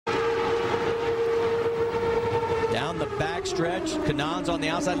backstretch. Cannon's on the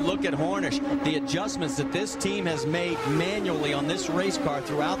outside. Look at Hornish. The adjustments that this team has made manually on this race car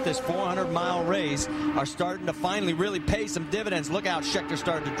throughout this 400-mile race are starting to finally really pay some dividends. Look how Scheckter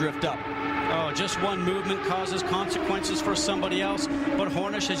started to drift up. Oh, just one movement causes consequences for somebody else. But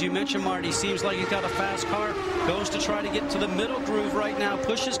Hornish, as you mentioned, Marty, seems like he's got a fast car. Goes to try to get to the middle groove right now.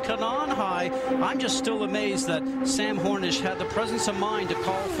 Pushes Cannon high. I'm just still amazed that Sam Hornish had the presence of mind to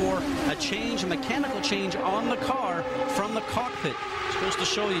call for a change, a mechanical change on the car from the cockpit. It's supposed to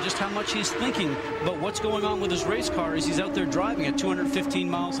show you just how much he's thinking about what's going on with his race car as he's out there driving at 215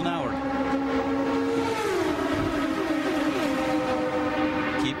 miles an hour.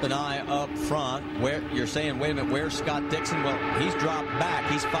 Keep an eye up front. Where you're saying, wait a minute, where's Scott Dixon? Well, he's dropped back.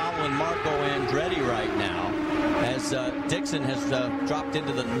 He's following Marco Andretti right now, as Dixon has dropped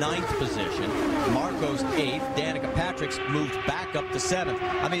into the 9th position. Marco's 8th. Danica Patrick's moved back up to 7th.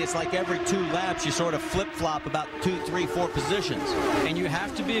 I mean, it's like every 2 laps you sort of flip-flop about 2, 3, 4 positions. And you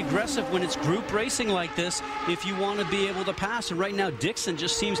have to be aggressive when it's group racing like this if you want to be able to pass. And right now, Dixon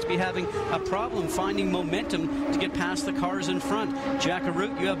just seems to be having a problem finding momentum to get past the cars in front. Jack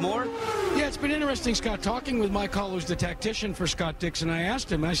Arute, you have more? Yeah, it's been interesting, Scott. Talking with Mike Hull, who's the tactician for Scott Dixon, I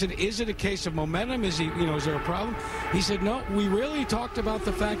asked him, I said, is it a case of momentum? Is there a problem? He said, no, we really talked about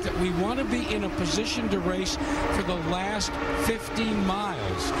the fact that we want to be in a position to race for the last 15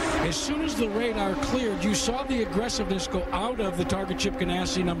 miles. As soon as the radar cleared, you saw the aggressiveness go out of the target Chip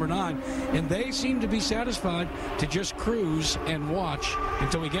Ganassi number 9, and they seem to be satisfied to just cruise and watch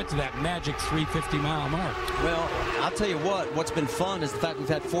until we get to that magic 350-mile mark. Well, I'll tell you what's been fun is the fact we've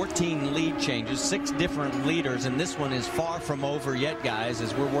had 14 lead changes, 6 different leaders, and this one is far from over yet, guys,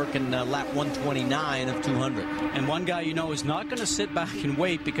 as we're working lap 129 of 200. And one guy you know is not going to sit back and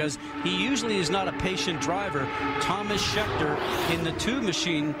wait because he usually is not a patient driver. Thomas Scheckter in the 2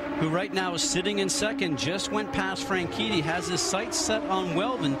 machine, who right now is sitting in 2nd, just went past Franchitti, has his sights set on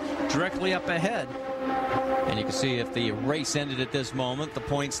Weldon directly up ahead. And you can see if the race ended at this moment, the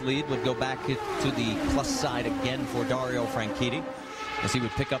points lead would go back to the plus side again for Dario Franchitti, as he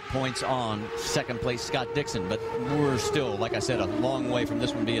would pick up points on 2nd place Scott Dixon. But we're still, like I said, a long way from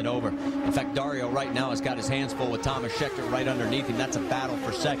this one being over. In fact, Dario right now has got his hands full with Thomas Scheckter right underneath him. That's a battle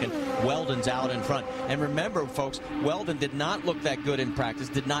for 2nd. Weldon's out in front. And remember, folks, Weldon did not look that good in practice,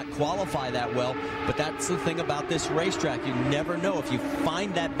 did not qualify that well. But that's the thing about this racetrack. You never know. If you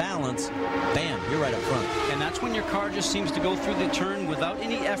find that balance, bam, you're right up front. And that's when your car just seems to go through the turn without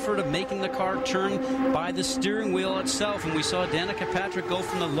any effort of making the car turn by the steering wheel itself. And we saw Danica Patrick go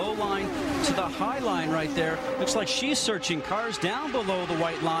from the low line to the high line right there. Looks like she's searching cars down below the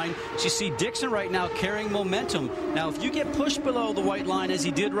white line. So you see Dixon right now carrying momentum. Now, if you get pushed below the white line, as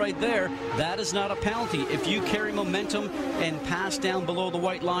he did right there, that is not a penalty. If you carry momentum and pass down below the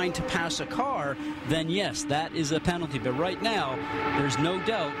white line to pass a car, then yes, that is a penalty. But right now, there's no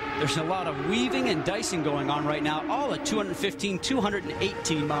doubt there's a lot of weaving and dicing going on right now, all at 215,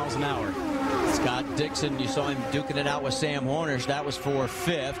 218 miles an hour. Scott Dixon, you saw him duking it out with Sam Hornish. That was for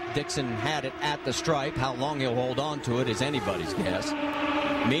 5th. Dixon had it at the stripe. How long he'll hold on to it is anybody's guess.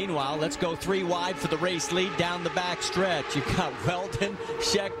 Meanwhile, let's go 3 wide for the race lead down the back stretch. You've got Weldon,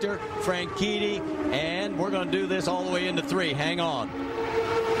 Scheckter, Franchitti, and we're going to do this all the way into 3. Hang on.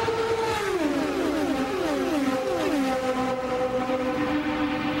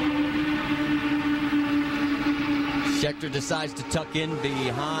 Scheckter decides to tuck in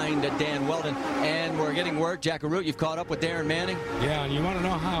behind Dan Weldon, and we're getting word, Jack Arute, you've caught up with Darren Manning? Yeah, and you want to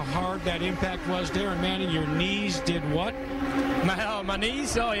know how hard that impact was, Darren Manning? Your knees did what? My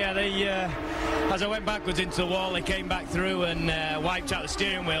knees? Oh, yeah, they, as I went backwards into the wall, they came back through and wiped out the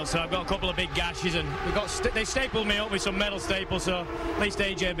steering wheel, so I've got a couple of big gashes, and they stapled me up with some metal staples, so at least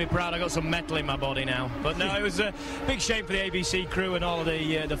AJ will be proud I got some metal in my body now. But no, it was a big shame for the ABC crew and all of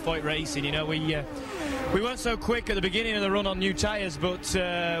the Foyt racing. You know, we weren't so quick at the beginning of the run on new tyres, but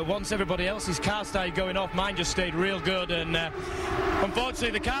once everybody else's car started going off, mine just stayed real good. And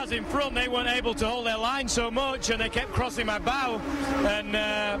unfortunately, the cars in front, they weren't able to hold their line so much, and they kept crossing my bow. And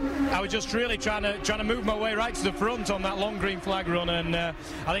I was just really trying to move my way right to the front on that long green flag run. And I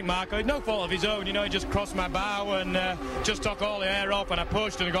think Marco had no fault of his own. You know, he just crossed my bow and just took all the air off. And I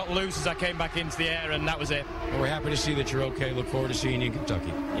pushed and I got loose as I came back into the air, and that was it. Well, we're happy to see that you're okay. Look forward to seeing you in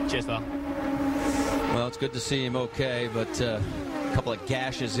Kentucky. Yeah, cheers, pal. Well, it's good to see him okay, but a couple of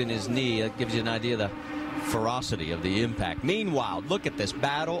gashes in his knee. That gives you an idea of the ferocity of the impact. Meanwhile, look at this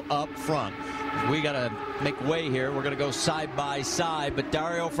battle up front. We got to make way here. We're going to go side by side, but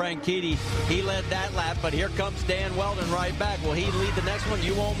Dario Franchitti, he led that lap, but here comes Dan Weldon right back. Will he lead the next one?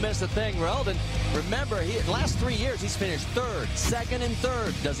 You won't miss a thing. Weldon, remember, the last 3 years, he's finished 3rd, 2nd, and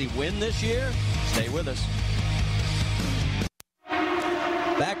 3rd. Does he win this year? Stay with us.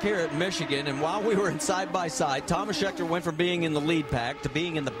 back here at Michigan, and while we were in side-by-side, Thomas Scheckter went from being in the lead pack to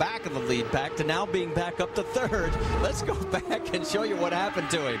being in the back of the lead pack to now being back up to third. Let's go back and show you what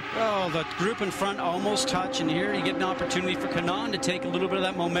happened to him. Oh, the group in front almost touch, and here you get an opportunity for Kanaan to take a little bit of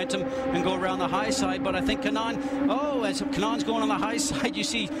that momentum and go around the high side. But I think Kanaan, as Kanaan's going on the high side, you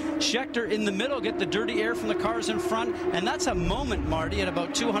see Scheckter in the middle get the dirty air from the cars in front, and that's a moment, Marty, at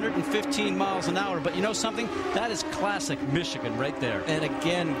about 215 miles an hour. But you know something? That is classic Michigan right there. And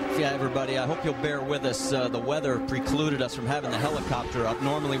again, everybody, I hope you'll bear with us. The weather precluded us from having the helicopter up.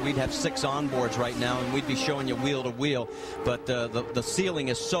 Normally we'd have 6 onboards right now, and we'd be showing you wheel to wheel. But the ceiling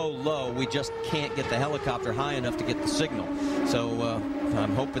is so low, we just can't get the helicopter high enough to get the signal. So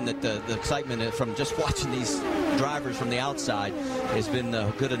I'm hoping that the excitement from just watching these drivers from the outside has been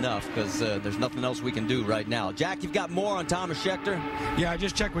good enough, because there's nothing else we can do right now. Jack, you've got more on Thomas Scheckter? Yeah, I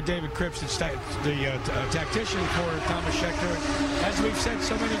just checked with David Cripps, the tactician for Thomas Scheckter. As we've said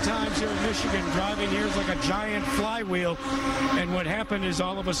so many times here in Michigan, driving here is like a giant flywheel. And what happened is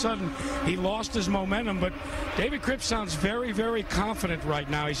all of a sudden he lost his momentum. But David Cripps sounds very, very confident right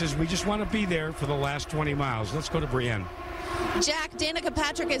now. He says, we just want to be there for the last 20 miles. Let's go to Brienne. Jack, Danica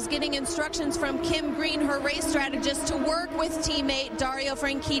Patrick is getting instructions from Kim Green, her race strategist, to work with teammate Dario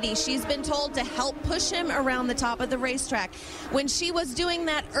Franchitti. She's been told to help push him around the top of the racetrack. When she was doing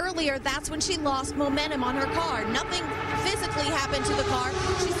that earlier, that's when she lost momentum on her car. Nothing physically happened to the car.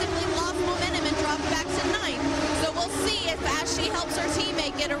 She simply lost momentum and dropped back to 9th. So we'll see if, as she helps her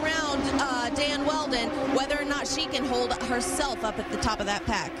teammate get around Dan Weldon, whether or not she can hold herself up at the top of that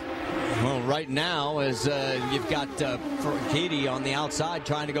pack. Well, right now, as you've got Franchitti on the outside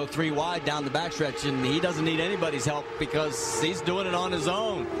trying to go 3 wide down the backstretch, and he doesn't need anybody's help because he's doing it on his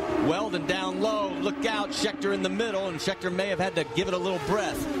own. Weldon down low, look out, Scheckter in the middle, and Scheckter may have had to give it a little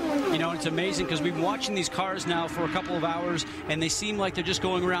breath. You know, it's amazing because we've been watching these cars now for a couple of hours, and they seem like they're just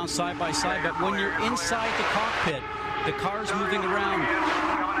going around side by side, but when you're inside the cockpit, the car's moving around.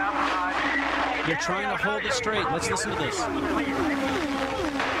 You're trying to hold it straight. Let's listen to this.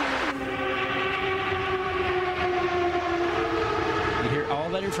 All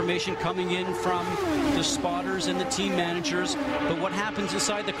that information coming in from the spotters and the team managers. But what happens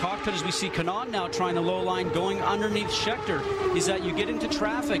inside the cockpit as we see Kanaan now trying the low line going underneath Scheckter is that you get into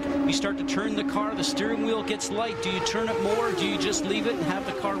traffic. You start to turn the car. The steering wheel gets light. Do you turn it more? Or do you just leave it and have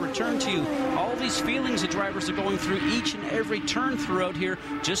the car return to you? All these feelings the drivers are going through each and every turn throughout here,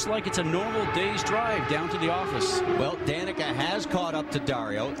 just like it's a normal day's drive down to the office. Well, Danica has caught up to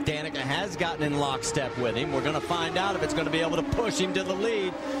Dario. Danica has gotten in lockstep with him. We're going to find out if it's going to be able to push him to the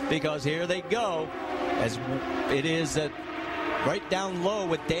lead, because here they go, as it is right down low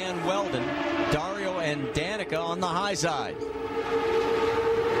with Dan Weldon, Dario and Danica on the high side.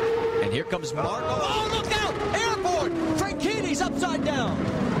 And here comes Marco. Oh, look out! Airborne! Franchitti's upside down.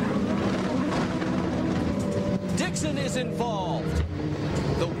 Dixon is involved.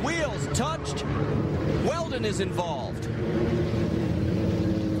 The wheels touched. Weldon is involved.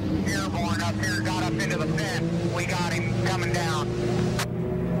 Airborne up here, got up into the fence. We got him coming down.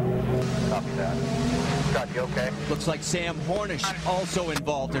 Copy that. Scott, you okay? Looks like Sam Hornish also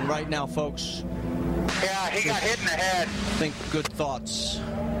involved. And right now, folks, yeah, he got hit in the head. Think good thoughts.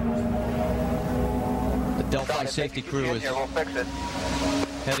 The Delphi safety crew is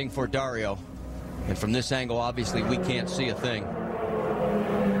heading for Dario. And from this angle, obviously, we can't see a thing.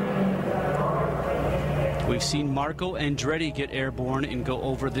 We've seen Marco Andretti get airborne and go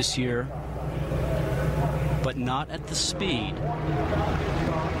over this year, but not at the speed.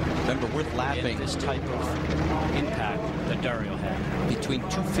 Remember, we're lapping this type of impact that Dario had. Between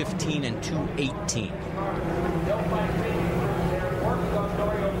 215 and 218.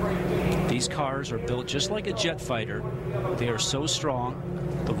 These cars are built just like a jet fighter. They are so strong.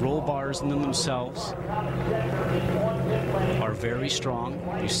 The roll bars in them themselves are very strong.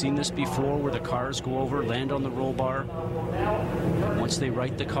 You've seen this before where the cars go over, land on the roll bar. Once they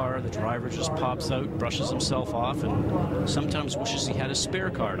right the car, the driver just pops out, brushes himself off, and sometimes wishes he had a spare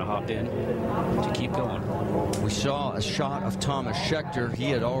car to hop in to keep going. We saw a shot of Thomas Scheckter.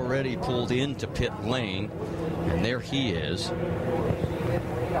 He had already pulled into pit lane, and there he is.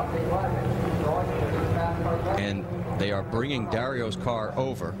 And they are bringing Dario's car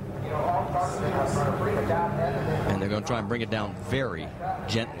over, and they're going to try and bring it down very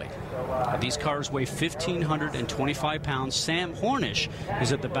gently. These cars weigh 1,525 pounds. Sam Hornish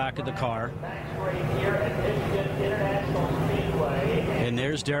is at the back of the car. And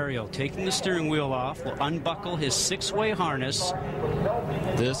there's Dario taking the steering wheel off. Will unbuckle his 6-way harness.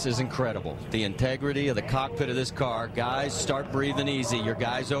 This is incredible. The integrity of the cockpit of this car. Guys, start breathing easy. Your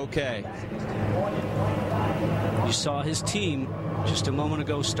guy's okay. You You saw his team just a moment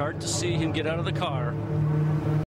ago start to see him get out of the car.